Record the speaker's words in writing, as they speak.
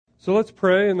So let's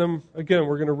pray, and then again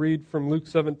we're going to read from Luke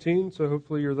 17, so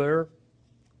hopefully you're there.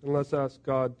 And let's ask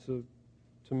God to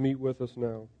meet with us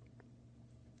now.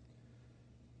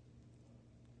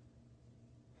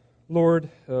 Lord,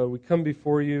 we come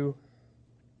before you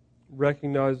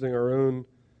recognizing our own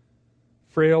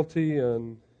frailty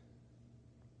and,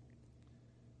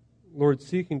 Lord,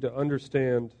 seeking to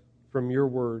understand from your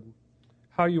word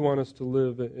how you want us to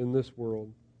live in this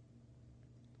world.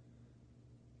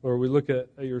 Lord, we look at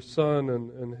your Son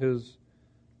and his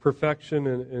perfection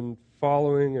in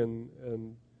following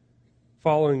and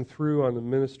following through on the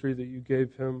ministry that you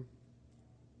gave him,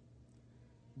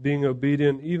 being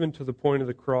obedient even to the point of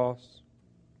the cross.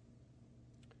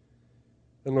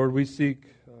 And Lord, we seek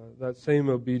that same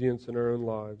obedience in our own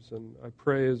lives. And I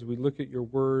pray as we look at your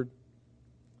word,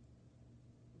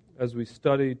 as we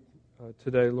study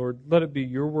today, Lord, let it be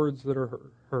your words that are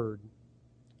heard.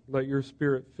 Let your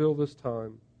Spirit fill this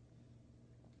time.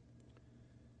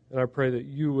 And I pray that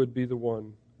you would be the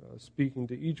one speaking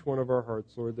to each one of our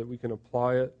hearts, Lord, that we can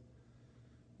apply it,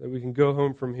 that we can go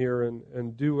home from here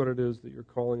and do what it is that you're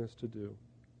calling us to do.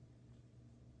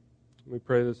 We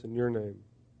pray this in your name.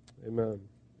 Amen.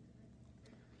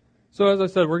 So as I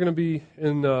said, we're going to be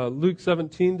in Luke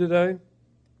 17 today.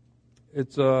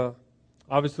 It's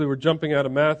obviously we're jumping out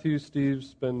of Matthew.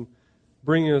 Steve's been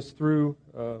bringing us through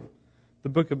the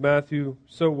book of Matthew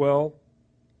so well.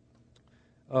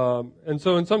 And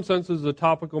so in some senses, a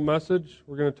topical message.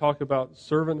 We're going to talk about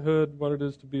servanthood, what it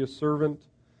is to be a servant.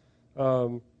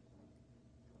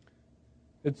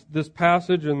 It's this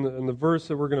passage and the verse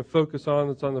that we're going to focus on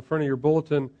that's on the front of your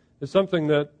bulletin is something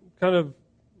that kind of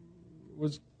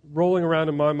was rolling around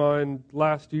in my mind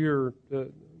last year,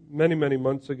 many, many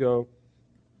months ago.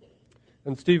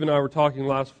 And Steve and I were talking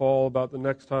last fall about the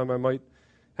next time I might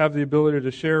have the ability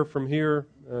to share from here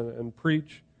and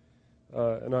preach.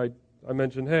 And I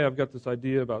mentioned, hey, I've got this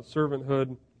idea about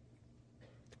servanthood.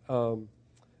 And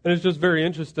it's just very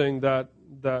interesting that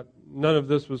none of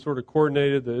this was sort of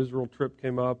coordinated. The Israel trip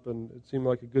came up, and it seemed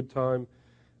like a good time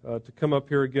to come up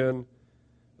here again.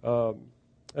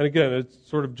 And again, it's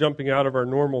sort of jumping out of our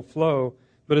normal flow,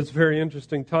 but it's very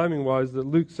interesting timing-wise that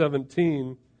Luke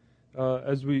 17,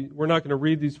 as we're not going to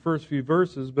read these first few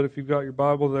verses, but if you've got your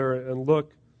Bible there and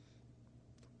look,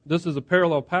 this is a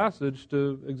parallel passage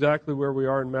to exactly where we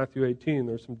are in Matthew 18.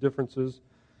 There's some differences.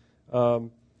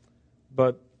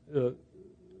 But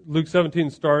Luke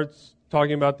 17 starts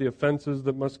talking about the offenses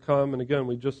that must come. And again,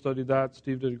 we just studied that.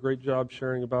 Steve did a great job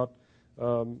sharing about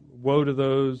woe to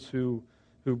those who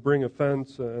bring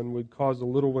offense and would cause a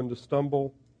little one to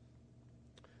stumble.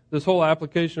 This whole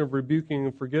application of rebuking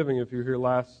and forgiving, if you're here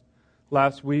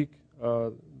last week,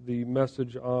 the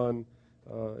message on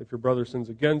if your brother sins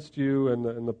against you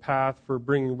and the path for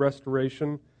bringing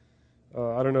restoration.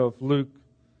 I don't know if Luke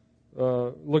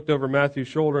looked over Matthew's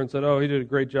shoulder and said, oh, he did a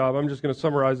great job. I'm just going to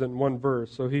summarize it in one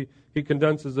verse. So he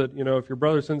condenses it, if your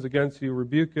brother sins against you,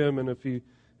 rebuke him, and if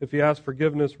he asks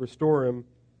forgiveness, restore him.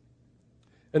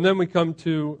 And then we come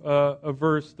to a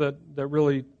verse that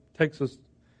really takes us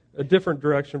a different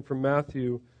direction from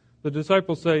Matthew. The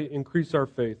disciples say, increase our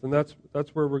faith. And that's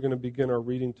where we're going to begin our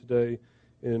reading today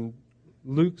in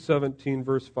Luke 17,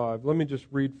 verse 5. Let me just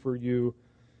read for you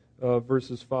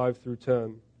verses 5 through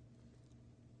 10.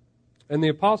 And the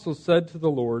apostles said to the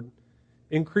Lord,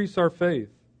 increase our faith.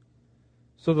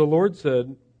 So the Lord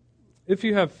said, if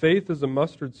you have faith as a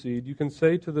mustard seed, you can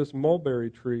say to this mulberry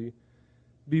tree,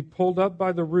 be pulled up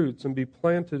by the roots and be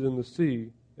planted in the sea,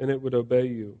 and it would obey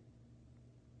you.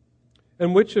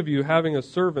 And which of you, having a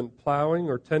servant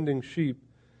plowing or tending sheep,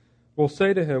 will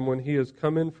say to him when he has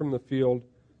come in from the field,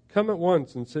 come at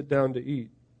once and sit down to eat?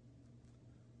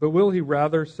 But will he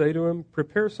rather say to him,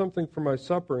 prepare something for my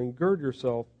supper and gird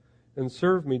yourself and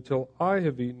serve me till I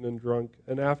have eaten and drunk,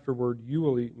 and afterward you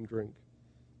will eat and drink?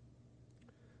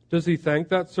 Does he thank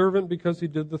that servant because he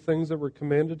did the things that were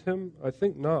commanded him? I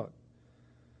think not.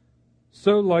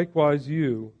 So likewise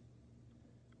you,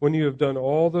 when you have done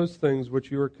all those things which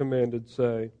you are commanded,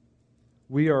 say,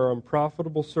 we are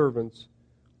unprofitable servants,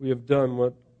 we have done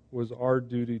what was our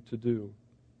duty to do.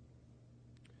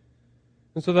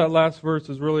 And so that last verse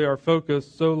is really our focus.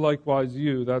 So likewise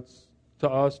you, that's to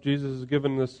us. Jesus has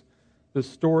given this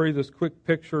story, this quick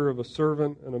picture of a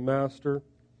servant and a master.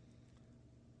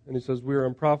 And he says, we are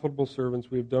unprofitable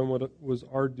servants, we have done what it was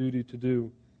our duty to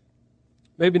do.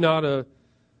 Maybe not a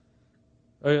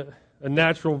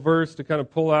natural verse to kind of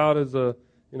pull out as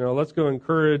let's go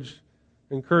encourage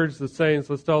the saints.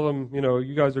 Let's tell them,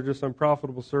 you guys are just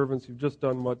unprofitable servants. You've just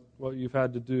done what you've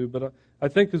had to do. But I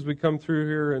think as we come through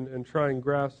here and try and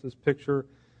grasp this picture,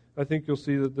 I think you'll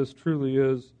see that this truly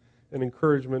is and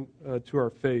encouragement to our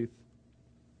faith.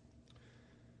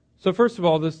 So first of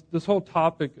all, this whole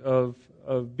topic of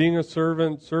being a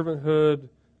servant, servanthood,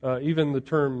 even the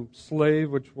term slave,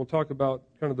 which we'll talk about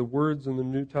kind of the words in the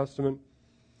New Testament.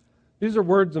 These are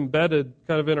words embedded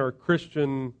kind of in our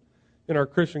Christian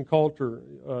culture.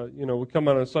 We come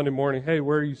on a Sunday morning, hey,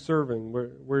 where are you serving?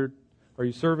 Where are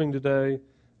you serving today?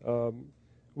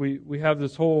 We have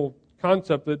this whole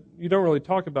concept that you don't really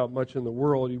talk about much in the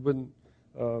world. You wouldn't,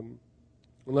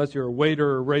 unless you're a waiter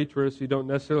or waitress, you don't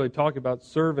necessarily talk about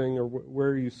serving or where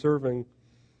are you serving.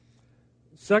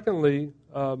 Secondly,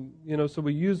 so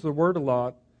we use the word a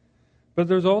lot, but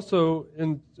there's also,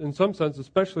 in some sense,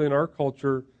 especially in our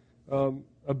culture,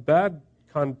 a bad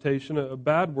connotation, a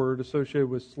bad word associated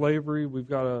with slavery. We've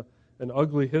got an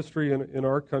ugly history in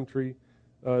our country,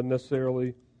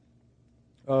 necessarily,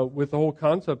 with the whole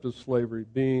concept of slavery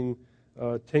being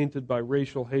tainted by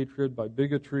racial hatred, by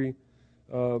bigotry.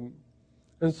 And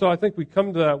so I think we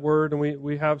come to that word and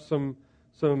we have some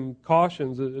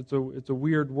cautions. It's a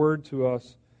weird word to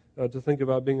us to think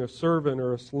about being a servant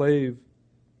or a slave.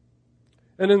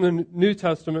 And in the New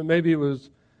Testament, maybe it was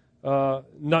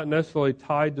not necessarily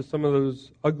tied to some of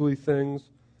those ugly things,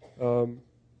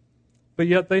 but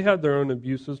yet they had their own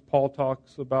abuses. Paul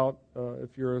talks about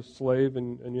if you're a slave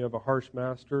and you have a harsh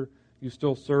master, you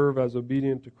still serve as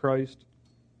obedient to Christ.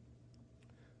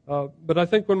 But I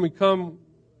think when we come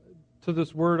to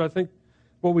this word, I think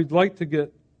what we'd like to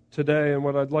get today and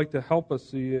what I'd like to help us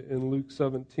see in Luke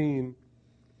 17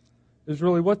 is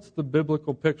really what's the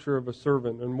biblical picture of a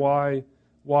servant and why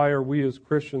are we as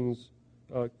Christians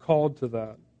called to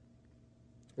that.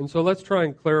 And so let's try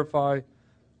and clarify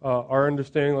our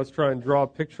understanding. Let's try and draw a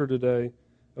picture today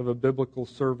of a biblical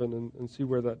servant and see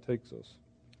where that takes us.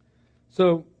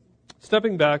 So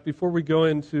stepping back, before we go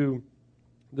into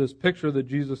this picture that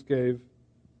Jesus gave,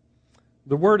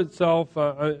 the word itself,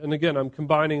 and again, I'm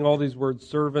combining all these words,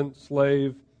 servant,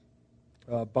 slave,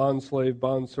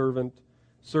 bondservant,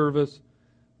 service.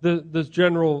 This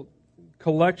general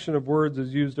collection of words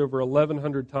is used over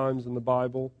 1,100 times in the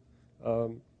Bible.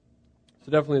 So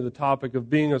definitely the topic of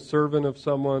being a servant of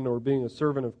someone or being a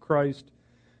servant of Christ.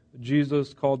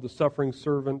 Jesus called the suffering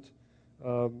servant.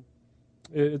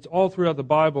 It's all throughout the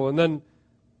Bible. And then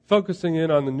focusing in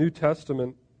on the New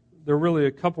Testament, there are really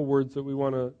a couple words that we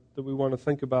want to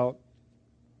think about.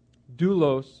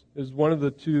 Doulos is one of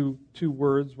the two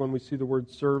words when we see the word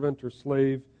servant or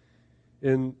slave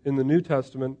in the New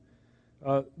Testament.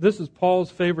 This is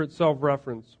Paul's favorite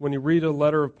self-reference. When you read a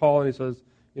letter of Paul and he says,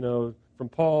 from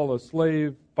Paul, a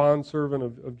slave, bondservant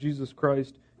of Jesus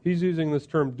Christ, he's using this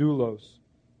term doulos.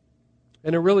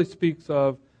 And it really speaks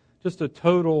of just a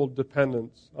total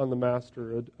dependence on the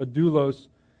master. A doulos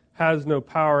has no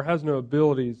power, has no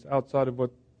abilities outside of what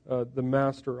the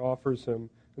master offers him.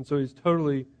 And so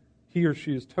he or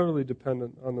she is totally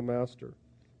dependent on the master.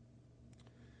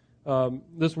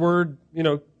 This word,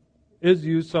 is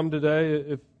used some today.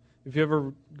 If you've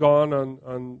ever gone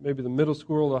on maybe the middle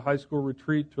school or the high school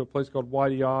retreat to a place called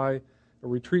YDI, a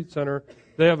retreat center,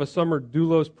 they have a summer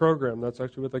doulos program. That's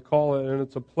actually what they call it, and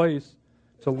it's a place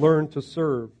to learn to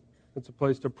serve. It's a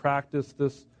place to practice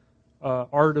this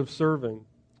art of serving.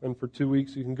 And for 2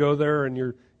 weeks you can go there, and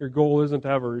your goal isn't to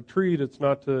have a retreat. It's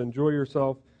not to enjoy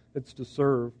yourself. It's to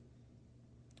serve.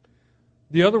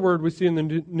 The other word we see in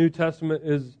the New Testament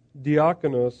is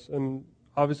diakonos, and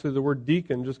obviously the word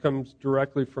deacon just comes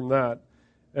directly from that.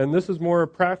 And this is more a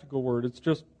practical word. It's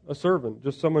just a servant,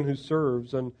 just someone who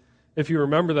serves. And if you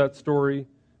remember that story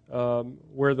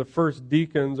where the first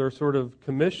deacons are sort of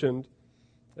commissioned,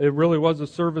 it really was a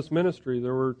service ministry.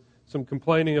 There were some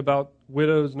complaining about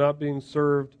widows not being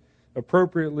served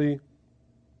appropriately.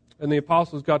 And the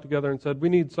apostles got together and said, we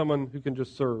need someone who can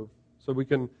just serve so we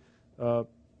can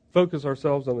focus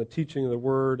ourselves on the teaching of the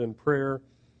word and prayer.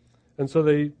 And so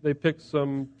they picked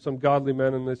some godly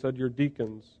men and they said, you're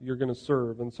deacons, you're going to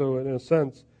serve. And so in a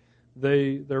sense,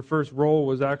 their first role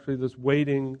was actually this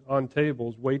waiting on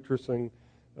tables, waitressing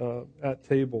at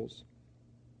tables.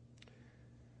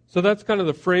 So that's kind of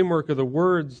the framework of the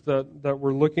words that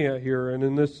we're looking at here. And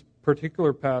in this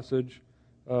particular passage,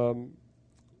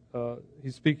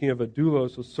 he's speaking of a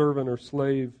doulos, a servant or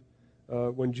slave,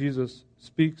 when Jesus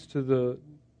speaks to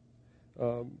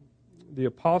the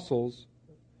apostles.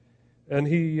 And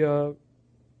he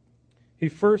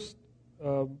first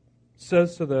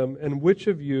says to them, and which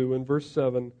of you, in verse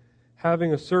 7,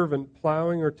 having a servant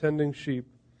plowing or tending sheep,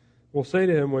 will say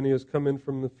to him when he has come in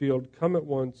from the field, come at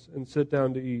once and sit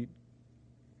down to eat.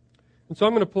 And so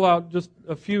I'm going to pull out just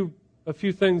a few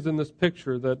things in this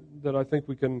picture that I think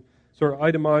we can sort of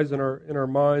itemize in our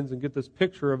minds and get this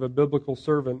picture of a biblical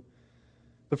servant.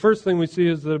 The first thing we see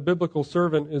is that a biblical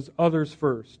servant is others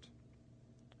first.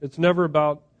 It's never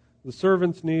about the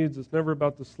servant's needs. It's never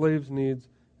about the slave's needs.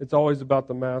 It's always about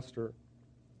the master.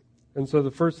 And so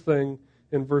the first thing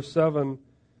in verse 7,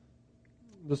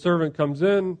 the servant comes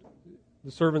in,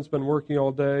 the servant's been working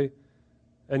all day,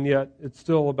 and yet it's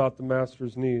still about the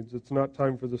master's needs. It's not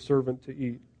time for the servant to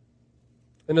eat.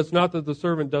 And it's not that the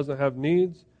servant doesn't have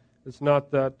needs. It's not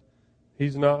that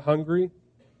he's not hungry.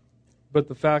 But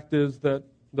the fact is that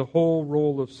the whole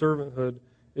role of servanthood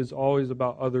is always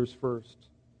about others first.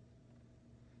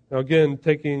 Now again,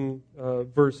 taking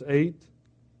verse 8,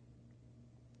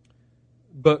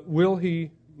 but will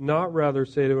he not rather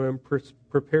say to him,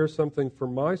 prepare something for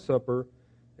my supper,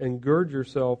 and gird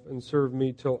yourself and serve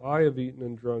me till I have eaten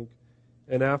and drunk,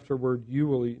 and afterward you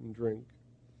will eat and drink.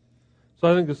 So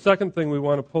I think the second thing we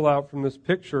want to pull out from this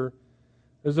picture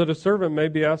is that a servant may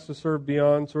be asked to serve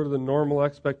beyond sort of the normal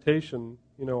expectation.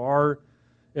 You know,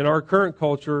 in our current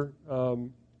culture,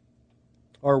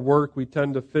 our work, we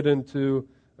tend to fit into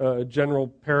a general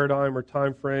paradigm or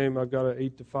time frame. I've got an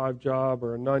 8 to 5 job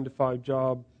or a 9 to 5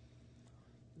 job.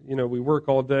 You know, we work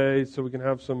all day so we can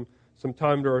have some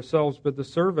time to ourselves, but the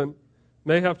servant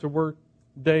may have to work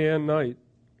day and night.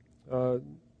 The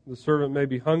servant may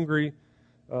be hungry,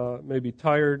 may be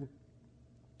tired.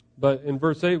 But in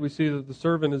verse 8, we see that the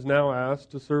servant is now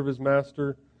asked to serve his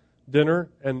master dinner,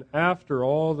 and after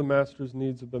all the master's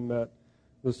needs have been met,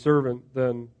 the servant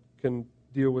then can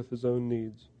deal with his own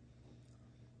needs.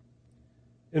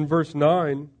 In verse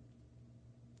 9,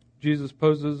 Jesus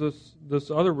poses us this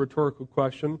other rhetorical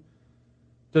question.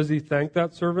 Does he thank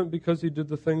that servant because he did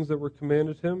the things that were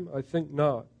commanded him? I think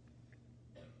not.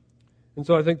 And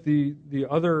so I think the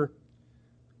other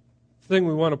thing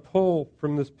we want to pull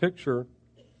from this picture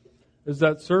is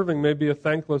that serving may be a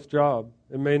thankless job.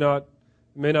 It may not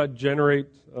generate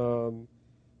an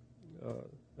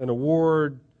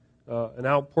award, an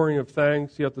outpouring of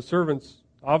thanks, yet the servant's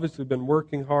obviously been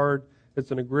working hard.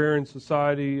 It's an agrarian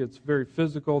society. It's very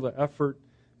physical. The effort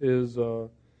is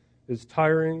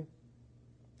tiring.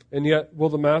 And yet, will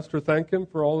the master thank him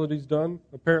for all that he's done?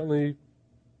 Apparently,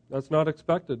 that's not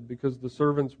expected because the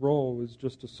servant's role is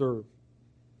just to serve.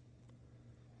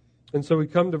 And so we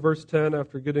come to verse 10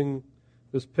 after getting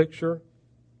this picture,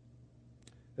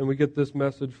 and we get this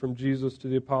message from Jesus to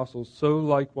the apostles. So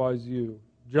likewise you,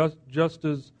 just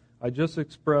as I just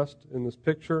expressed in this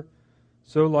picture,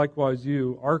 so likewise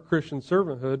you. Our Christian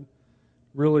servanthood,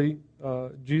 really,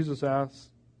 Jesus asks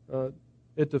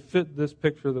it to fit this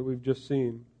picture that we've just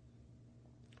seen.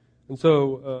 And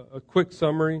so a quick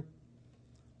summary,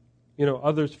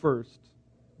 others first.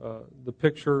 The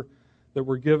picture that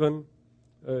we're given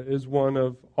is one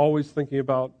of always thinking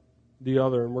about the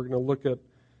other. And we're going to look at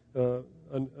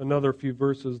another few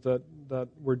verses that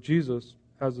where Jesus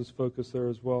has his focus there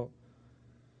as well.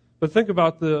 But think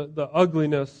about the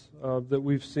ugliness that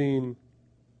we've seen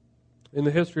in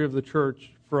the history of the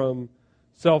church from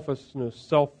selfishness,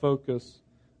 self-focus,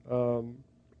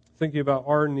 thinking about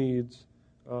our needs,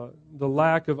 the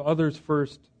lack of others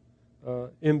first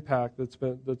impact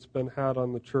that's been had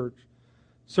on the church.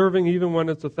 Serving even when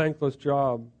it's a thankless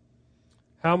job.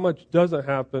 How much doesn't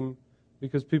happen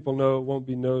because people know it won't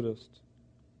be noticed?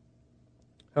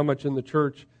 How much in the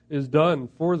church is done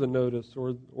for the notice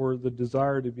or the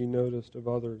desire to be noticed of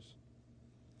others?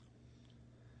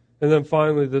 And then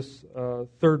finally, this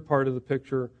third part of the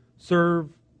picture, serve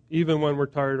even when we're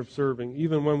tired of serving,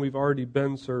 even when we've already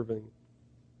been serving.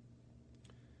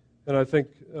 And I think,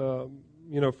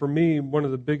 for me, one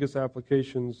of the biggest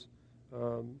applications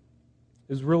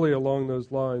is really along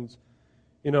those lines.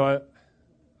 I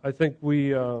think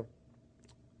we,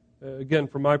 again,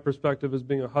 from my perspective as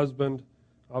being a husband,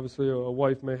 obviously a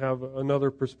wife may have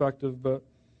another perspective, but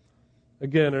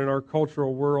again, in our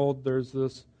cultural world, there's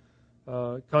this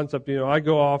concept, I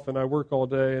go off and I work all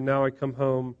day, and now I come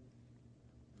home.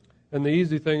 And the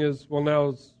easy thing is, well, now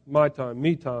it's my time,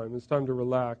 me time. It's time to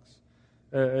relax.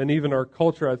 And even our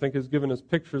culture, I think, has given us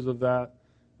pictures of that,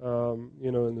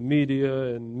 in the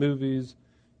media and movies.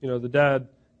 The dad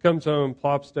comes home,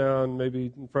 plops down,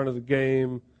 maybe in front of the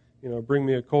game, bring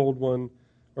me a cold one.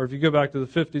 Or if you go back to the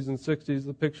 50s and 60s,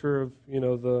 the picture of,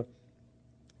 the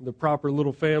proper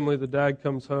little family, the dad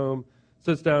comes home,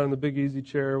 sits down in the big easy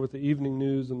chair with the evening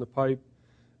news and the pipe.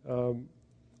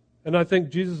 And I think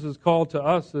Jesus' call to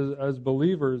us as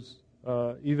believers,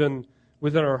 even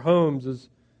within our homes, is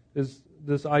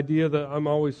this idea that I'm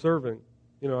always serving.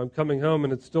 I'm coming home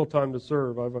and it's still time to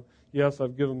serve.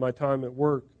 I've given my time at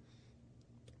work,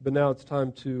 but now it's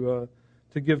time to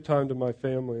give time to my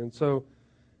family. And so,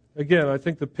 again, I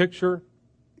think the picture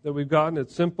that we've gotten,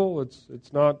 it's simple.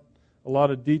 It's not a lot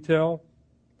of detail,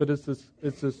 but it's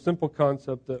this simple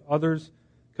concept that others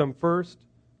come first.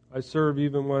 I serve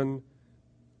even when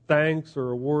thanks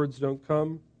or awards don't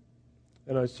come,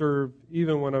 and I serve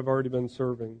even when I've already been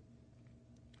serving.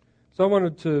 So I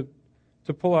wanted to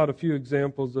pull out a few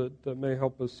examples that may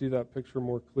help us see that picture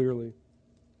more clearly.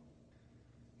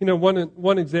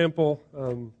 One example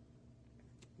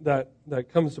that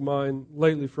comes to mind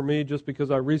lately for me, just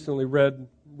because I recently read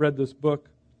this book.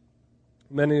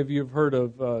 Many of you have heard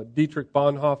of Dietrich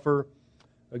Bonhoeffer,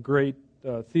 a great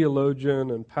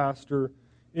theologian and pastor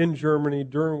in Germany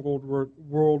during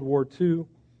World War II.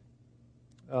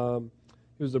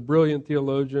 He was a brilliant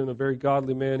theologian, a very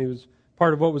godly man. He was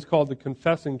part of what was called the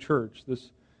Confessing Church,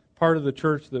 this part of the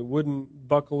church that wouldn't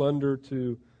buckle under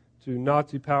to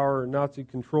Nazi power or Nazi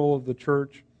control of the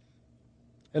church.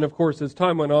 And of course, as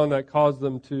time went on, that caused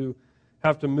them to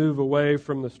have to move away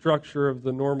from the structure of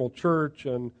the normal church.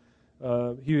 And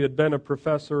he had been a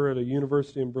professor at a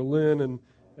university in Berlin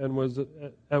and was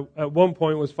at one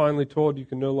point was finally told, you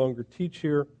can no longer teach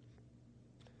here.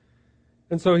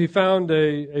 And so he found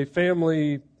a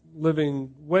family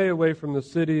living way away from the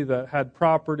city that had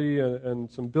property and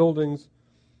some buildings.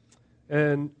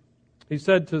 And he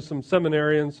said to some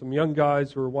seminarians, some young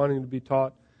guys who were wanting to be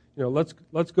taught,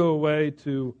 let's go away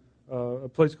to a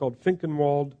place called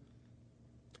Finkenwald,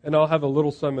 and I'll have a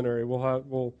little seminary.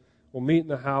 We'll meet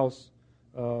in a house,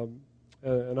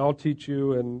 and I'll teach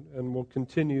you, and we'll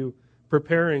continue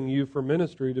preparing you for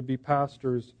ministry to be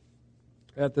pastors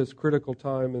at this critical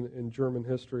time in German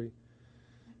history.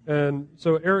 And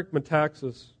so Eric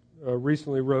Metaxas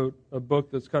recently wrote a book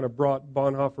that's kind of brought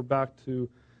Bonhoeffer back to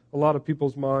a lot of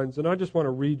people's minds, and I just want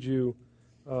to read you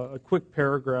a quick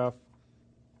paragraph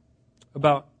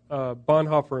about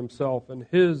Bonhoeffer himself and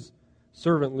his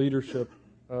servant leadership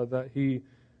that he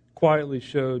quietly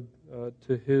showed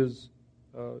to his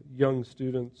young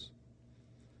students.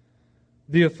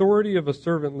 The authority of a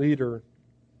servant leader,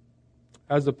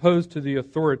 as opposed to the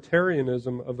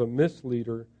authoritarianism of a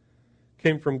misleader,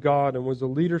 came from God and was a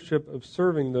leadership of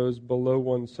serving those below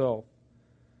oneself.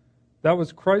 That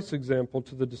was Christ's example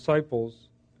to the disciples,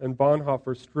 and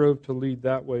Bonhoeffer strove to lead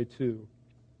that way too.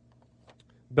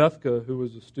 Bethke, who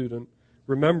was a student,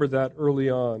 remembered that early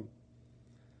on.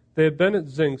 They had been at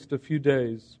Zingst a few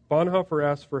days. Bonhoeffer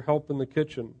asked for help in the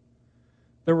kitchen.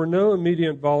 There were no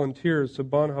immediate volunteers, so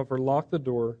Bonhoeffer locked the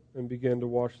door and began to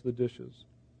wash the dishes.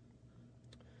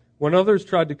 When others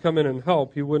tried to come in and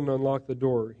help, he wouldn't unlock the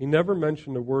door. He never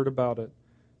mentioned a word about it,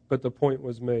 but the point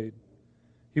was made.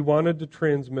 He wanted to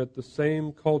transmit the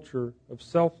same culture of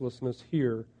selflessness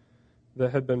here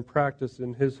that had been practiced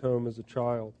in his home as a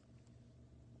child.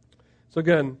 So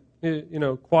again,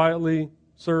 quietly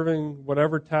serving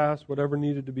whatever task, whatever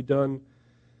needed to be done.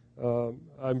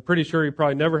 I'm pretty sure he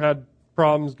probably never had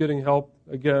problems getting help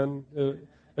again.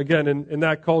 In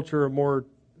that culture, a more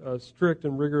strict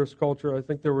and rigorous culture, I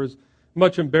think there was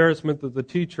much embarrassment that the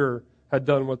teacher had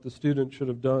done what the student should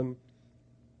have done.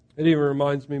 It even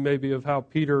reminds me maybe of how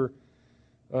Peter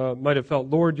might have felt,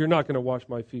 Lord, you're not going to wash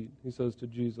my feet, he says to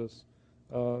Jesus.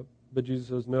 But Jesus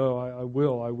says, no, I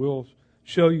will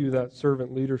show you that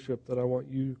servant leadership that I want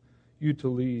you to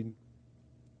lead.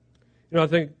 I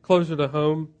think closer to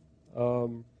home,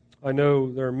 I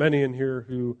know there are many in here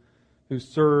who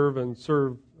serve and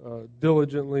serve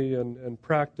diligently and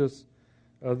practice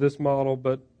this model.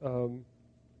 But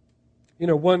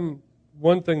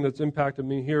one thing that's impacted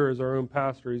me here is our own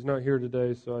pastor. He's not here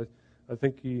today, so I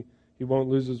think he won't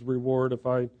lose his reward if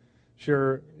I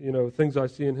share things I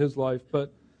see in his life.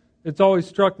 But it's always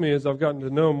struck me as I've gotten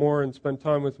to know him more and spend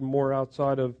time with him more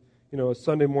outside of a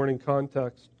Sunday morning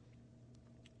context,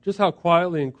 just how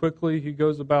quietly and quickly he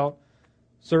goes about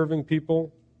serving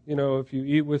people. If you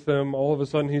eat with him, all of a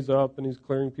sudden he's up and he's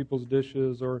clearing people's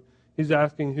dishes, or he's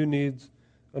asking who needs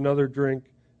another drink.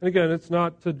 And again, it's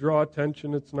not to draw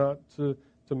attention. It's not to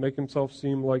make himself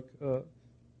seem like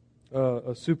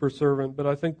a super servant. But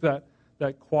I think that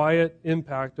quiet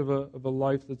impact of a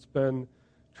life that's been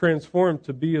transformed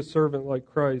to be a servant like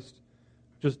Christ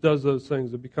just does those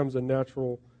things. It becomes a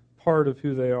natural part of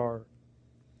who they are.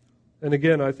 And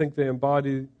again, I think they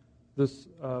embody this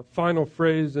final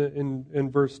phrase in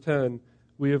verse 10,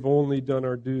 we have only done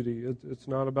our duty. It's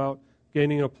not about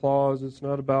gaining applause. It's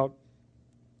not about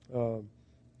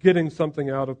getting something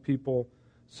out of people.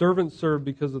 Servants serve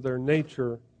because of their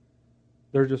nature.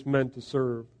 They're just meant to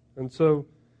serve. And so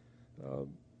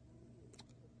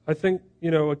I think,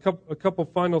 a couple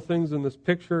final things in this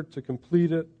picture to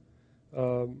complete it.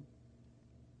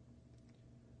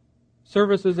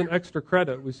 Service isn't extra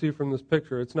credit, we see from this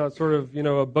picture. It's not sort of,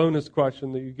 a bonus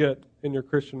question that you get in your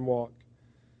Christian walk.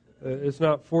 It's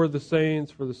not for the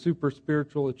saints, for the super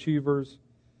spiritual achievers.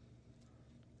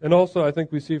 And also, I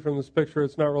think we see from this picture,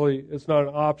 it's not an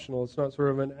optional. It's not sort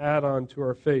of an add-on to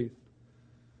our faith.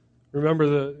 Remember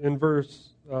that in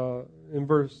verse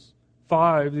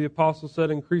 5, the apostle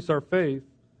said, "Increase our faith,"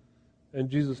 and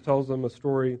Jesus tells them a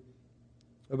story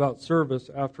about service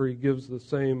after he gives the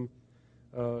same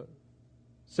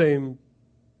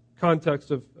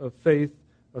context of faith.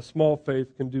 A small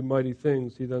faith can do mighty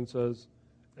things. He then says,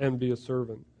 "And be a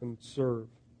servant and serve."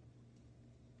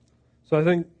 So I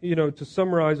think, to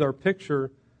summarize our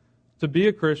picture, to be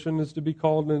a Christian is to be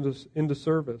called into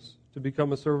service, to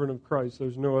become a servant of Christ.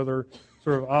 There's no other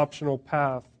sort of optional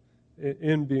path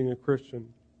in being a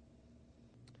Christian.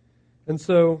 And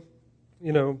so,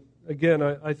 again,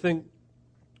 I think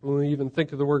when we even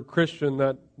think of the word Christian,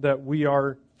 that we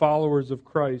are followers of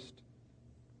Christ.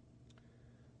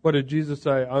 What did Jesus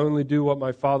say? "I only do what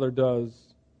my Father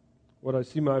does. What I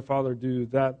see my Father do,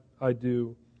 that I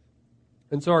do."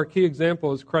 And so our key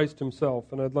example is Christ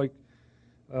himself. And I'd like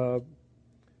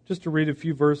just to read a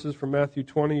few verses from Matthew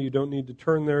 20. You don't need to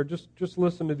turn there. Just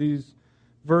listen to these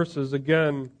verses.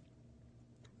 Again,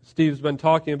 Steve's been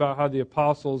talking about how the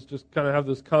apostles just kind of have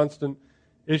this constant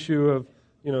issue of,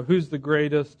 who's the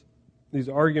greatest, these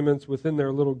arguments within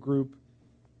their little group.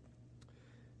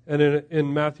 And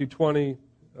in Matthew 20,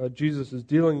 Jesus is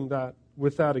dealing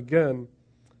with that again.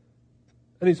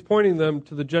 And he's pointing them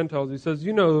to the Gentiles. He says,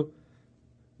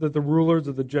 that the rulers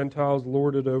of the Gentiles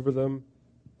lord it over them.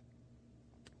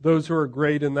 Those who are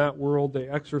great in that world, they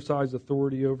exercise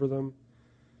authority over them.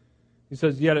 He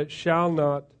says, "Yet it shall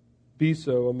not be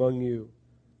so among you.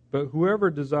 But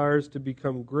whoever desires to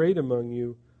become great among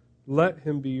you, let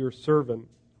him be your servant.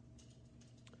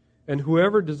 And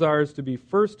whoever desires to be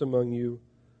first among you,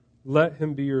 let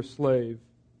him be your slave."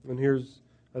 And here's,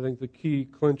 I think, the key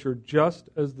clincher. "Just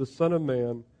as the Son of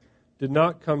Man did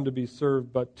not come to be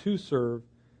served, but to serve,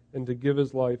 and to give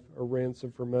his life a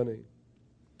ransom for many."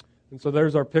 And so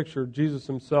there's our picture, Jesus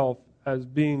himself as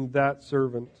being that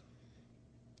servant,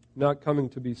 not coming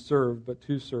to be served, but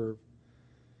to serve.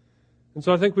 And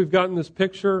so I think we've gotten this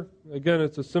picture. Again,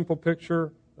 it's a simple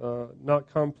picture, not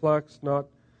complex, not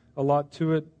a lot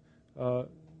to it.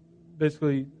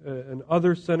 Basically, an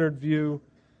other-centered view,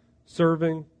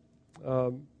 serving.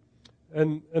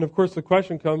 And of course the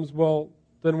question comes, well,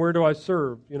 then where do I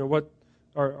serve? What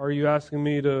are you asking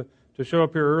me to show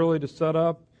up here early to set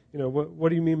up? What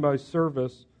do you mean by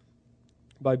service,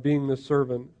 by being the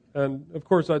servant? And of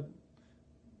course, I'd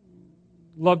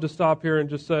love to stop here and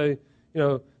just say,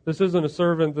 this isn't a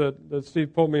servant that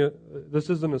Steve pulled me. This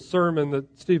isn't a sermon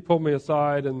that Steve pulled me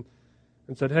aside and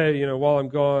said, "Hey, while I'm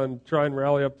gone, try and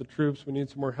rally up the troops. We need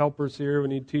some more helpers here. We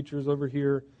need teachers over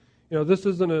here." This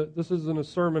isn't a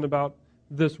sermon about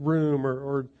this room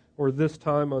or this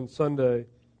time on Sunday.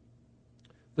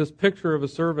 This picture of a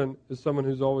servant is someone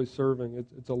who's always serving.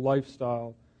 It's a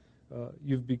lifestyle.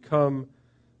 You've become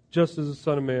just as a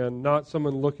Son of Man, not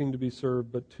someone looking to be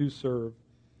served, but to serve.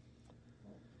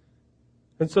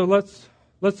 And so let's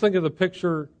think of the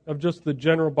picture of just the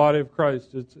general body of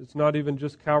Christ. It's not even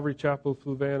just Calvary Chapel,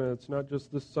 Fluvanna. It's not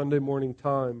just this Sunday morning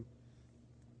time.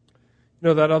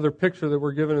 That other picture that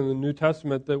we're given in the New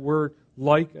Testament, that we're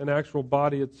like an actual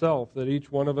body itself, that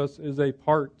each one of us is a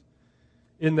part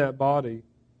in that body.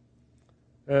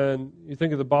 And you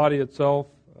think of the body itself,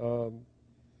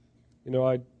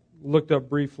 I looked up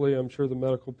briefly. I'm sure the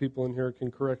medical people in here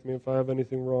can correct me if I have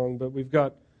anything wrong, but we've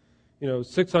got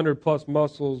 600 plus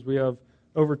muscles. We have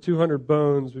over 200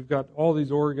 bones. We've got all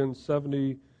these organs,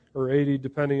 70 or 80,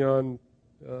 depending on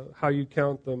how you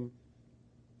count them.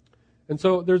 And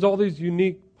so there's all these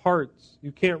unique parts.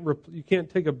 You can't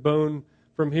take a bone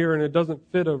from here and it doesn't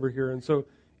fit over here. And so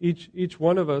each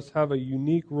one of us have a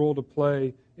unique role to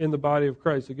play in the body of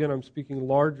Christ. Again, I'm speaking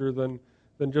larger than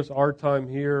just our time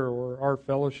here or our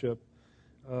fellowship.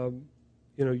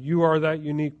 You are that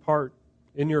unique part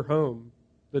in your home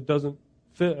that doesn't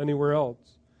fit anywhere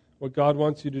else. What God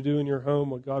wants you to do in your home,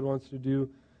 what God wants you to do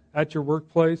at your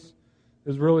workplace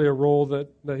is really a role that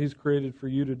He's created for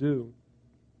you to do.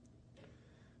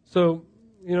 So,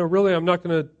 really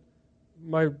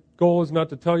my goal is not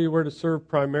to tell you where to serve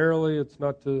primarily. It's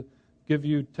not to give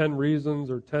you 10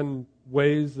 reasons or 10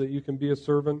 ways that you can be a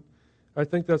servant. I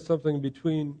think that's something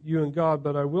between you and God,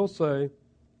 but I will say,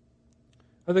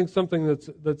 I think something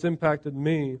that's impacted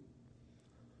me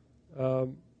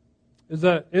is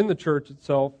that in the church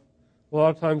itself, a lot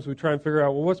of times we try and figure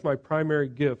out, well, what's my primary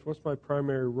gift? What's my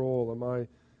primary role? Am I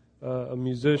a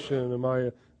musician? Am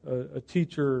I a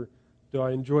teacher? Do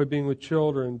I enjoy being with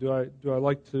children? Do I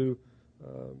like to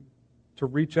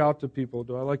reach out to people?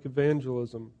 Do I like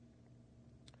evangelism?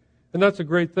 And that's a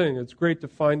great thing. It's great to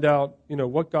find out,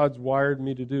 what God's wired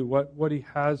me to do, what He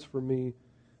has for me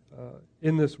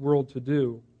in this world to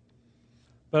do.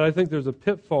 But I think there's a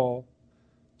pitfall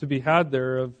to be had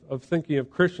there of thinking of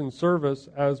Christian service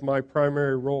as my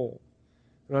primary role.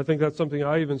 And I think that's something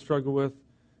I even struggle with.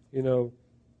 It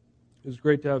was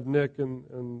great to have Nick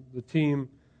and the team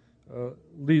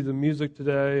lead the music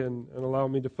today and allow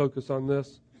me to focus on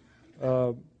this.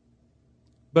 But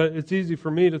it's easy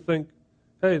for me to think,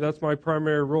 hey, that's my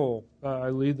primary role. I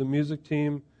lead the music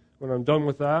team. When I'm done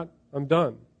with that, I'm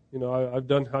done.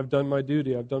 I've done my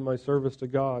duty. I've done my service to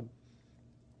God.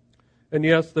 And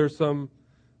yes, there's some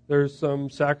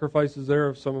sacrifices there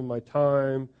of some of my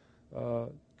time,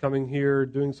 coming here,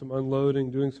 doing some unloading,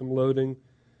 doing some loading.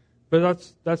 But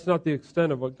that's not the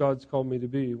extent of what God's called me to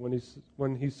be.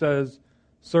 When He says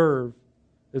serve,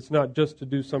 it's not just to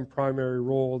do some primary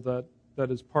role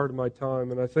that is part of my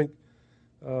time. And I think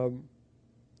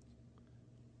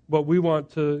what we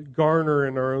want to garner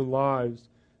in our own lives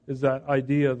is that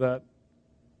idea that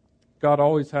God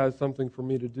always has something for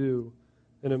me to do.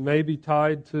 And it may be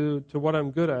tied to what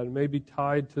I'm good at. It may be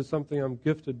tied to something I'm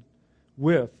gifted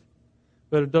with.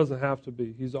 But it doesn't have to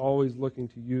be. He's always looking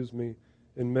to use me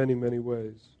in many, many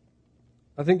ways.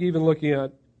 I think even looking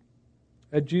at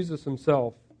Jesus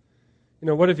Himself,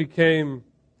 what if He came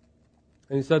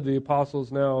and He said to the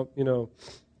apostles, now,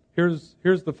 here's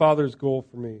the Father's goal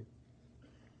for me.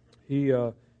 He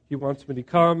wants me to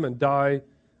come and die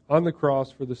on the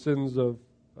cross for the sins of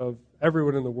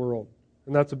everyone in the world.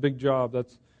 And that's a big job.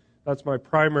 That's my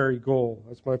primary goal.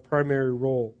 That's my primary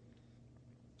role.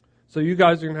 So you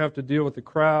guys are going to have to deal with the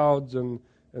crowds and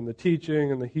the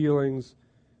teaching and the healings,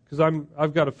 because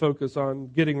I've got to focus on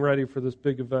getting ready for this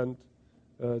big event.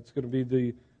 It's going to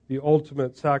be the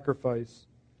ultimate sacrifice.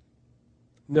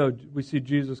 No, we see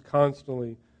Jesus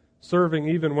constantly serving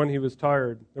even when He was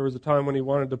tired. There was a time when He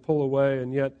wanted to pull away,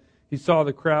 and yet He saw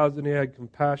the crowds and He had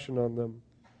compassion on them.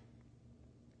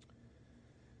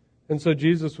 And so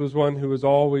Jesus was one who was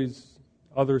always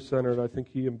other-centered. I think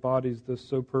He embodies this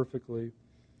so perfectly.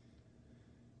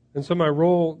 And so my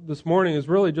role this morning is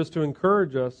really just to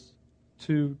encourage us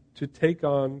to take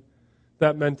on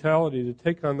that mentality, to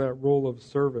take on that role of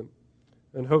servant,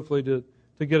 and hopefully to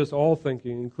get us all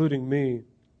thinking, including me,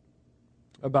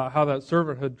 about how that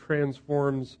servanthood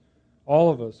transforms all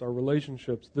of us, our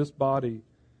relationships, this body.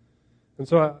 And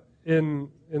so in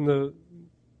the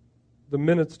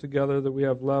minutes together that we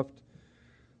have left,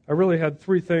 I really had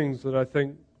three things that I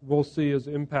think we'll see as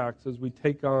impacts as we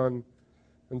take on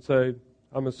and say,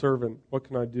 I'm a servant. What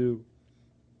can I do?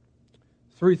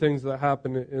 Three things that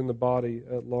happen in the body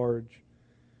at large.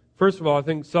 First of all, I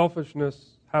think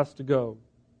selfishness has to go.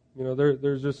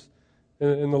 There's just,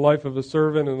 in the life of a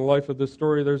servant, in the life of this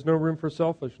story, there's no room for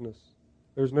selfishness.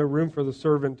 There's no room for the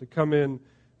servant to come in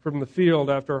from the field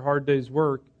after a hard day's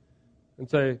work and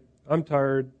say, I'm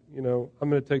tired, I'm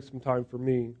going to take some time for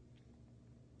me.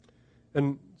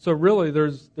 And so really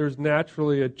there's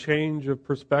naturally a change of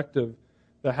perspective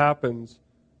that happens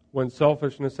when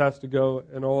selfishness has to go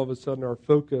and all of a sudden our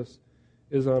focus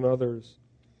is on others.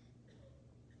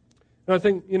 And I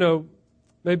think,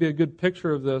 maybe a good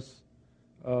picture of this,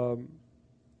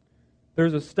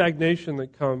 there's a stagnation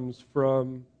that comes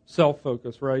from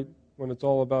self-focus, right? When it's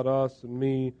all about us and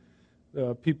me,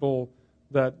 people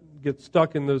that get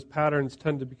stuck in those patterns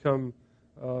tend to become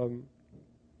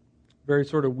very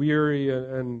sort of weary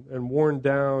and worn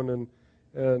down,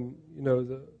 and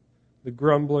the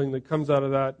grumbling that comes out of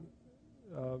that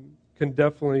can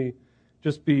definitely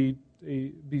just be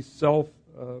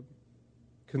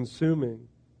self-consuming.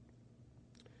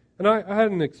 And I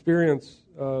had an experience,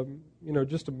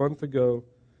 just a month ago,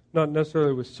 not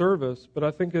necessarily with service, but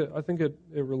I think it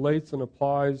relates and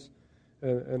applies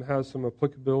and has some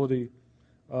applicability.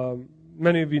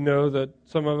 Many of you know that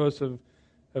some of us have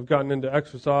gotten into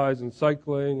exercise and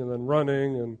cycling and then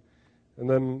running, and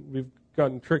then we've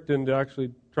gotten tricked into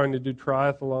actually trying to do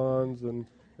triathlons and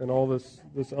all this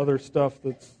other stuff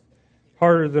that's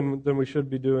harder than we should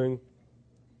be doing.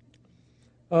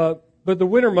 But the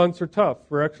winter months are tough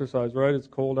for exercise, right? It's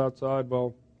cold outside.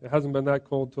 Well, it hasn't been that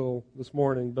cold till this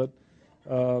morning, but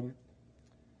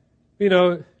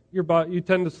your body, you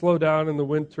tend to slow down in the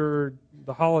winter.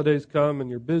 The holidays come and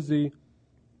you're busy.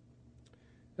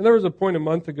 And there was a point a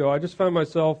month ago, I just found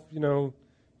myself,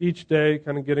 each day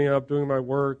kind of getting up, doing my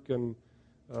work, and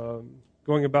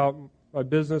going about my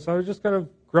business. I was just kind of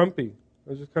grumpy. I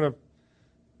was just kind of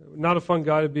not a fun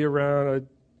guy to be around.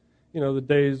 The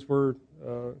days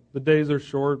are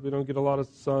short. We don't get a lot of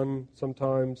sun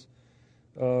sometimes.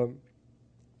 And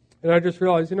I just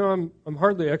realized, I'm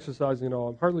hardly exercising at all.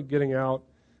 I'm hardly getting out.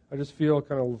 I just feel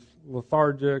kind of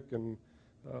lethargic. And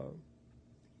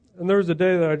there was a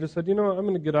day that I just said, I'm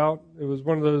going to get out. It was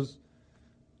one of those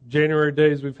January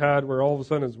days we've had where all of a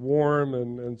sudden it's warm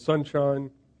and sunshine.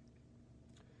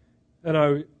 And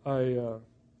I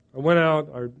went out,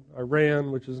 I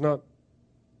ran, which is not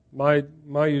my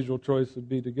usual choice would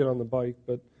be to get on the bike,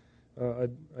 but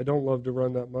I don't love to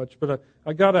run that much. But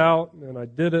I got out and I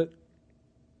did it.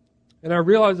 And I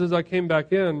realized as I came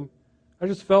back in, I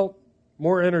just felt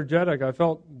more energetic. I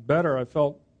felt better. I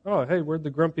felt, oh, hey, where'd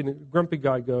the grumpy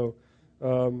guy go?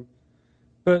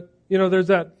 But there's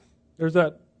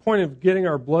that point of getting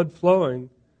our blood flowing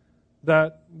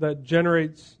that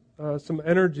generates some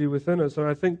energy within us. And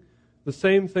I think the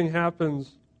same thing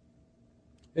happens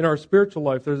in our spiritual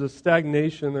life. There's a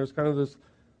stagnation. There's kind of this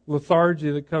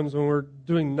lethargy that comes when we're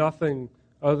doing nothing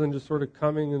other than just sort of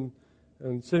coming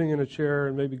and sitting in a chair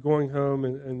and maybe going home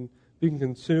and being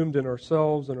consumed in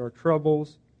ourselves and our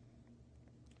troubles.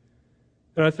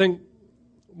 And I think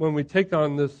when we take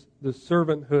on this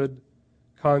servanthood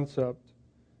concept,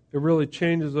 it really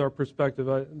changes our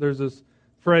perspective. There's this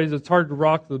phrase, it's hard to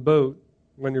rock the boat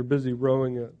when you're busy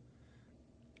rowing it.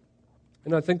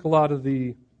 And I think a lot of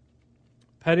the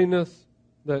pettiness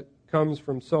that comes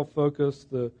from self-focus,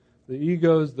 the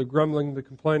egos, the grumbling, the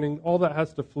complaining, all that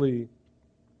has to flee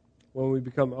when we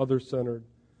become other-centered.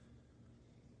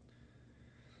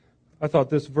 I thought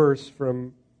this verse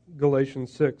from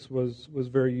Galatians 6 was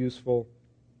very useful.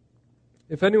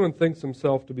 If anyone thinks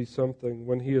himself to be something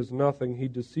when he is nothing, he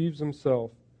deceives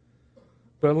himself.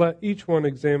 But let each one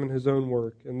examine his own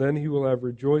work, and then he will have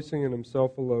rejoicing in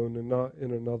himself alone and not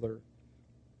in another.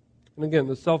 And again,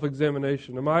 the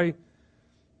self-examination.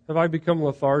 Have I become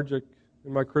lethargic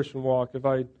in my Christian walk?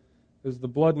 Is the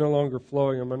blood no longer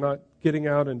flowing? Am I not getting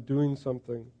out and doing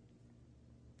something?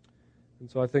 And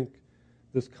so I think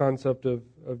this concept of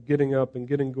getting up and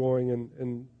getting going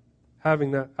and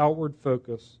having that outward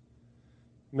focus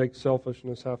makes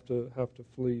selfishness have to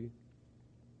flee.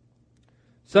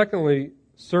 Secondly,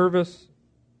 service,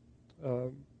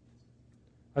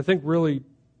 I think, really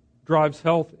drives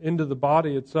health into the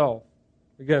body itself.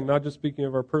 Again, not just speaking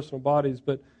of our personal bodies,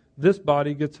 but this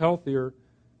body gets healthier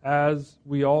as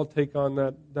we all take on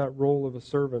that role of a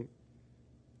servant.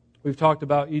 We've talked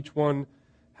about each one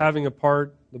having a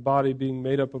part, the body being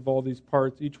made up of all these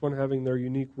parts, each one having their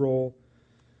unique role.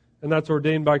 And that's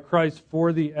ordained by Christ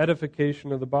for the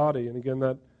edification of the body. And again,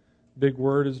 that big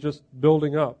word is just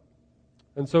building up.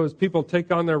 And so as people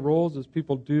take on their roles, as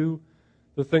people do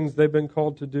the things they've been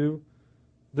called to do,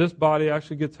 this body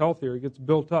actually gets healthier. It gets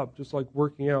built up, just like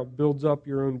working out builds up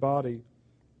your own body.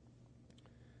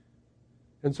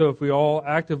 And so if we all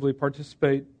actively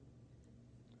participate,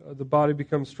 the body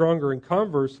becomes stronger. And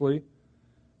conversely,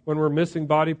 when we're missing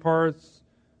body parts,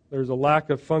 there's a lack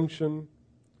of function,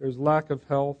 there's lack of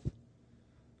health.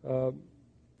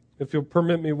 If you'll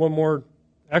permit me one more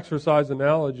exercise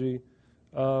analogy,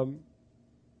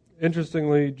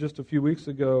 interestingly, just a few weeks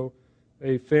ago,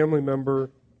 a family member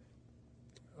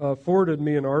forwarded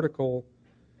me an article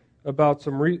about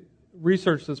some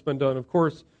research that's been done. Of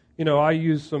course, I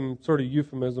use some sort of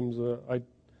euphemisms. I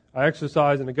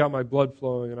exercised and it got my blood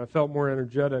flowing and I felt more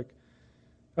energetic.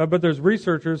 But there's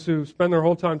researchers who spend their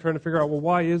whole time trying to figure out, well,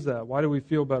 why is that? Why do we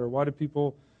feel better? Why do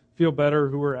people feel better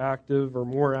who are active or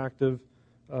more active?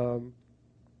 And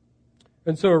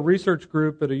so a research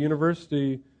group at a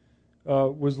university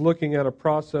was looking at a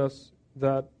process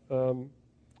that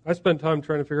I spent time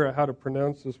trying to figure out how to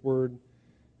pronounce this word,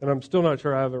 and I'm still not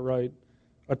sure I have it right.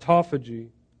 Autophagy.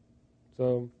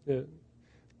 So you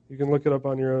can look it up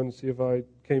on your own and see if I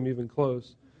came even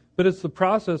close. But it's the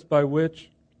process by which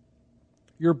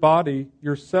your body,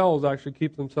 your cells actually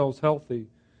keep themselves healthy.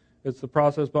 It's the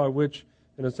process by which,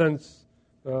 in a sense,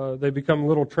 they become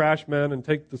little trash men and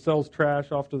take the cell's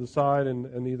trash off to the side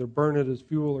and either burn it as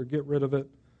fuel or get rid of it.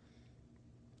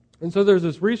 And so there's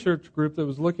this research group that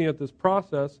was looking at this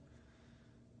process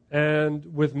and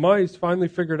with mice finally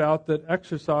figured out that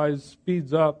exercise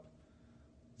speeds up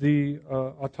the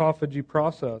autophagy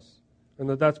process and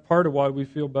that's part of why we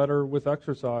feel better with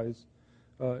exercise.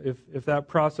 If that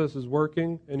process is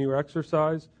working and you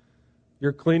exercise,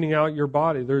 you're cleaning out your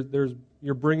body.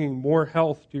 You're bringing more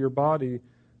health to your body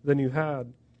than you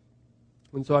had.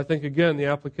 And so I think, again, the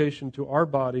application to our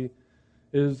body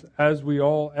is as we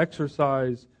all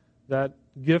exercise that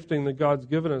gifting that God's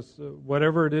given us,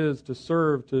 whatever it is, to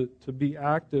serve, to be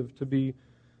active, to be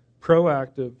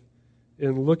proactive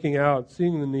in looking out,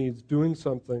 seeing the needs, doing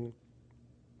something,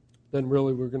 then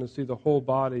really we're going to see the whole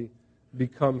body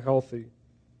become healthy.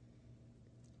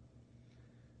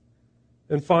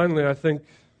 And finally, I think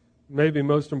maybe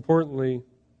most importantly,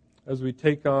 as we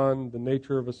take on the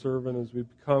nature of a servant, as we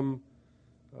become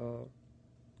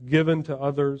given to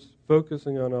others,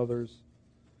 focusing on others,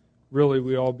 really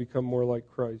we all become more like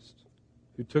Christ,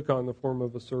 who took on the form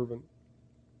of a servant.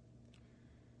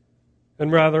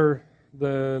 And rather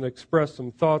than express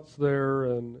some thoughts there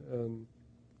and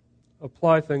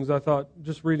apply things, I thought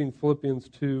just reading Philippians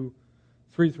 2,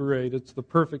 3 through 8, it's the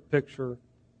perfect picture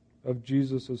of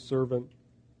Jesus as servant.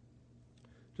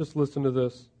 Just listen to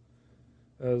this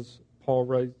as Paul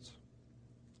writes.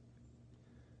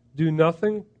 Do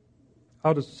nothing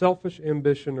out of selfish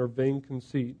ambition or vain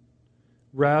conceit.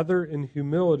 Rather, in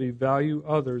humility, value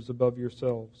others above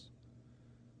yourselves,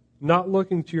 not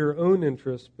looking to your own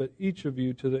interests, but each of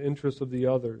you to the interests of the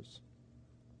others.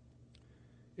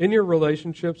 In your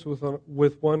relationships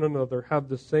with one another, have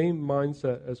the same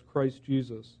mindset as Christ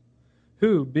Jesus,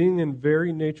 who, being in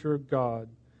very nature God,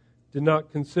 did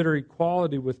not consider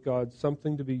equality with God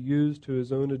something to be used to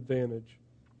his own advantage.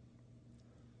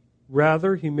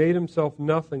 Rather, he made himself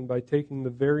nothing by taking the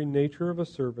very nature of a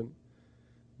servant,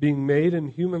 being made in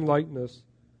human likeness,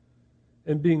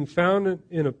 and being found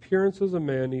in appearance as a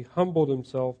man, he humbled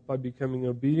himself by becoming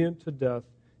obedient to death,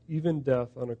 even death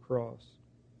on a cross.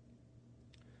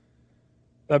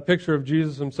 That picture of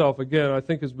Jesus himself, again, I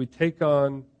think as we take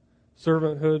on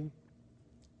servanthood,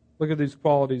 look at these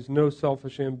qualities: no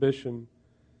selfish ambition,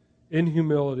 in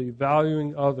humility,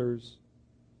 valuing others,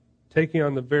 taking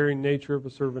on the very nature of a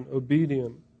servant,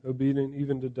 obedient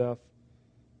even to death.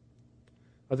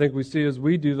 I think we see as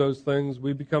we do those things,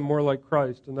 we become more like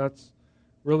Christ, and that's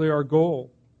really our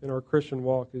goal in our Christian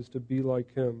walk, is to be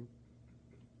like him.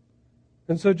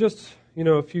 And so just,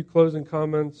 a few closing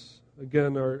comments.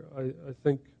 Again, I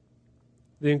think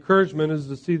the encouragement is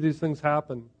to see these things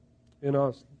happen in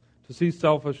us, to see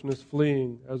selfishness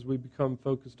fleeing as we become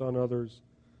focused on others,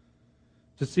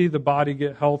 to see the body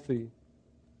get healthy,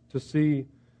 to see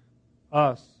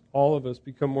us, all of us,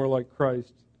 become more like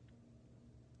Christ.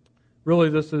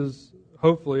 Really, this is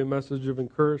hopefully a message of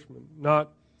encouragement, not,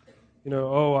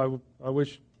 I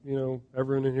wish,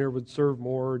 everyone in here would serve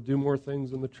more or do more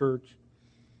things in the church.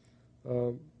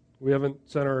 We haven't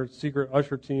sent our secret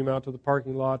usher team out to the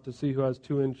parking lot to see who has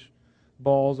 2-inch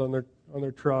balls on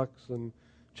their trucks and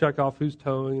check off who's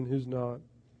towing and who's not.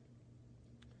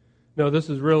 No, this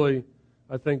is really,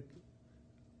 I think,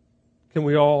 can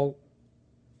we all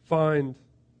find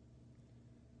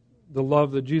the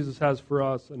love that Jesus has for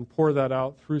us and pour that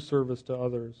out through service to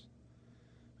others?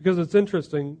 Because it's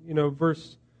interesting,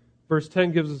 verse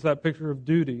 10 gives us that picture of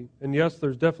duty. And yes,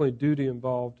 there's definitely duty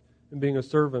involved in being a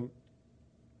servant.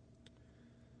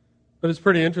 But it's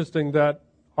pretty interesting that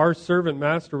our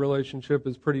servant-master relationship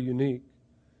is pretty unique.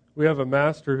 We have a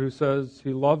master who says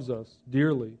he loves us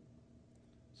dearly.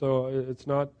 So it's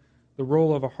not the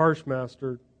role of a harsh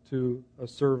master to a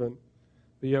servant,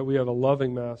 but yet we have a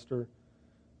loving master.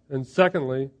 And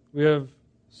secondly, we have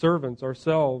servants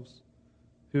ourselves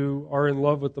who are in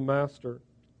love with the master.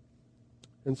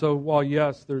 And so while,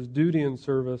 yes, there's duty in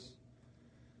service,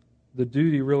 the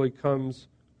duty really comes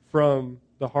from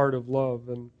the heart of love.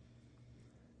 And,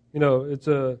 it's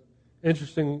a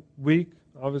interesting week.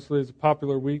 Obviously, it's a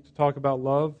popular week to talk about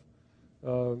love.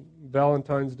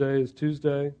 Valentine's Day is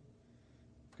Tuesday.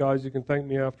 Guys, you can thank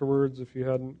me afterwards if you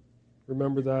hadn't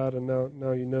remembered that, and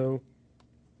now you know.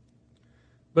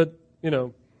 But,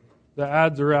 the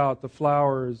ads are out, the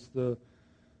flowers, the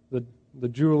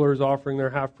jewelers offering their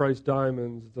half-price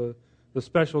diamonds, the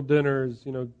special dinners,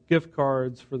 gift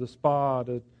cards for the spa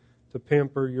to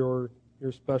pamper your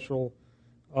special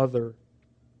other.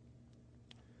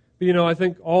 But, I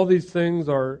think all these things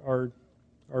are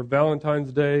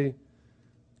Valentine's Day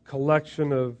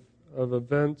collection of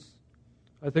events.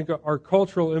 I think our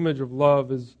cultural image of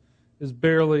love is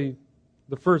barely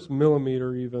the first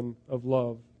millimeter even of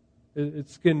love.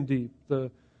 It's skin deep.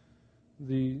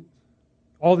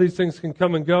 All these things can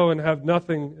come and go and have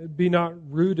nothing, be not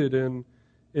rooted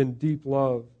in deep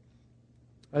love.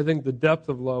 I think the depth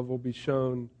of love will be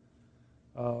shown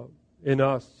in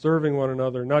us serving one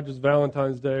another, not just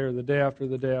Valentine's Day or the day after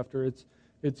the day after.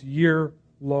 It's year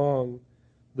long.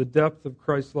 The depth of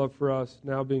Christ's love for us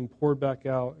now being poured back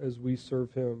out as we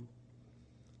serve him.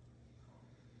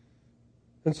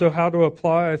 And so how to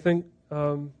apply? I think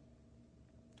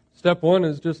step one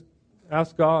is just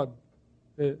ask God.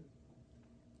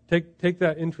 Take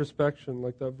that introspection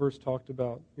like that verse talked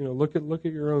about. Look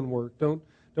at your own work. Don't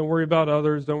worry about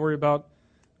others. Don't worry about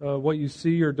what you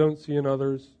see or don't see in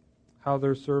others, how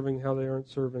they're serving, how they aren't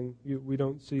serving. We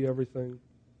don't see everything.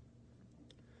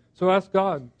 So ask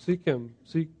God. Seek him.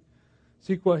 Seek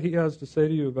what he has to say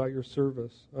to you about your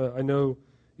service. I know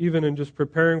even in just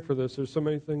preparing for this, there's so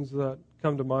many things that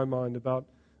come to my mind about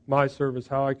my service,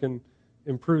 how I can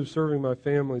improve serving my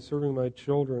family, serving my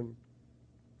children.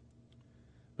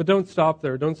 But don't stop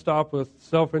there. Don't stop with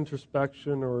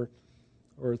self-introspection or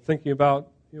thinking about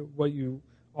what you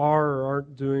are or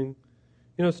aren't doing.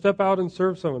 Step out and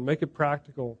serve someone. Make it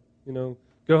practical. Go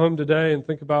home today and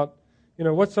think about,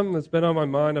 what's something that's been on my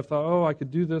mind. I've thought, I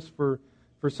could do this for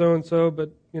so-and-so,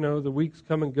 but, the weeks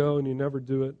come and go and you never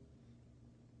do it.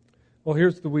 Well,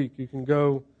 here's the week. You can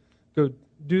go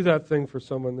do that thing for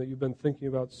someone that you've been thinking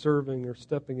about serving or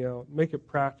stepping out. Make it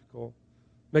practical.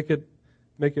 Make it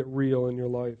real in your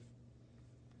life.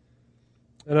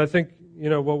 And I think,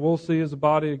 what we'll see as a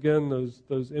body, again,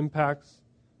 those impacts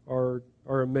are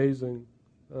amazing.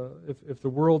 If the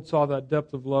world saw that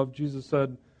depth of love, Jesus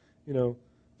said, they'll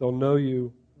know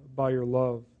you by your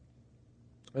love.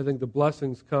 I think the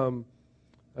blessings come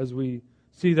as we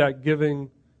see that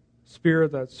giving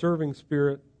spirit, that serving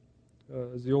spirit,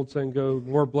 as the old saying goes,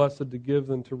 more blessed to give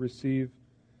than to receive.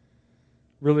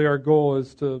 Really our goal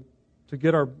is to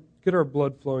get our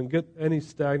blood flowing, get any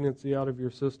stagnancy out of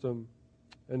your system,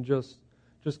 and just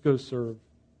go serve.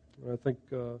 And I think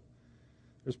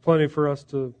there's plenty for us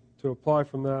to apply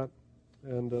from that.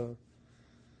 And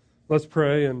let's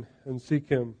pray and seek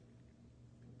Him.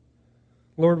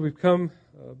 Lord, we've come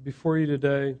before you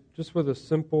today just with a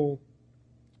simple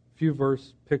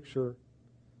few-verse picture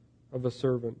of a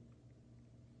servant.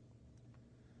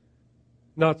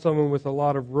 Not someone with a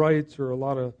lot of rights or a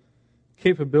lot of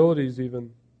capabilities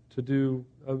even to do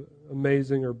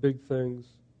amazing or big things,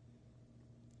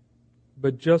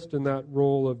 but just in that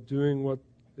role of doing what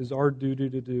is our duty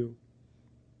to do.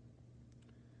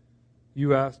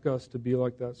 You ask us to be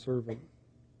like that servant.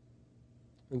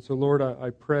 And so, Lord,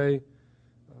 I pray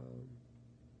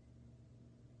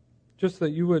just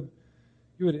that you would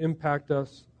impact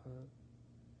us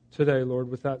today, Lord,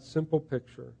 with that simple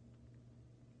picture.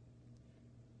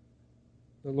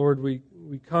 That, Lord, we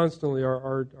constantly,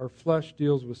 our flesh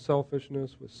deals with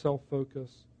selfishness, with self-focus.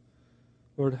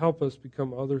 Lord, help us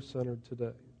become other-centered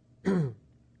today.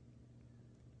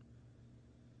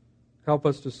 Help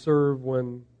us to serve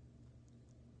when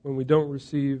we don't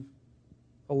receive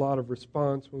a lot of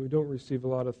response, when we don't receive a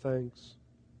lot of thanks.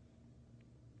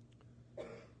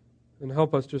 And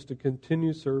help us just to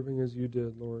continue serving as you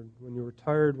did, Lord, when you were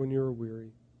tired, when you were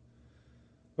weary.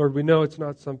 Lord, we know it's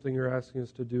not something you're asking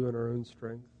us to do in our own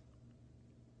strength.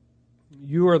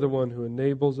 You are the one who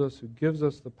enables us, who gives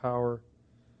us the power,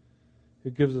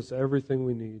 who gives us everything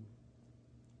we need.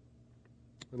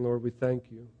 And Lord, we thank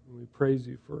you and we praise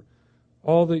you for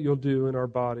all that you'll do in our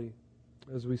body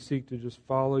as we seek to just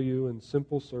follow you in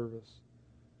simple service.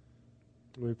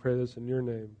 And we pray this in your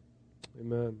name.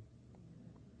 Amen.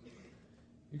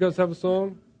 You guys have a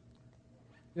song?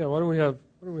 Yeah, why don't we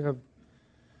have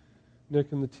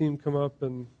Nick and the team come up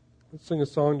and let's sing a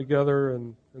song together,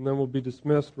 and then we'll be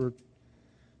dismissed. We're a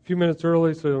few minutes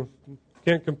early, so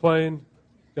can't complain.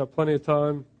 Got plenty of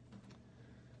time.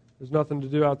 There's nothing to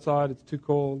do outside. It's too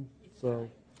cold. So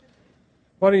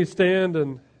why don't you stand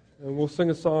and we'll sing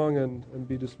a song and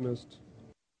be dismissed.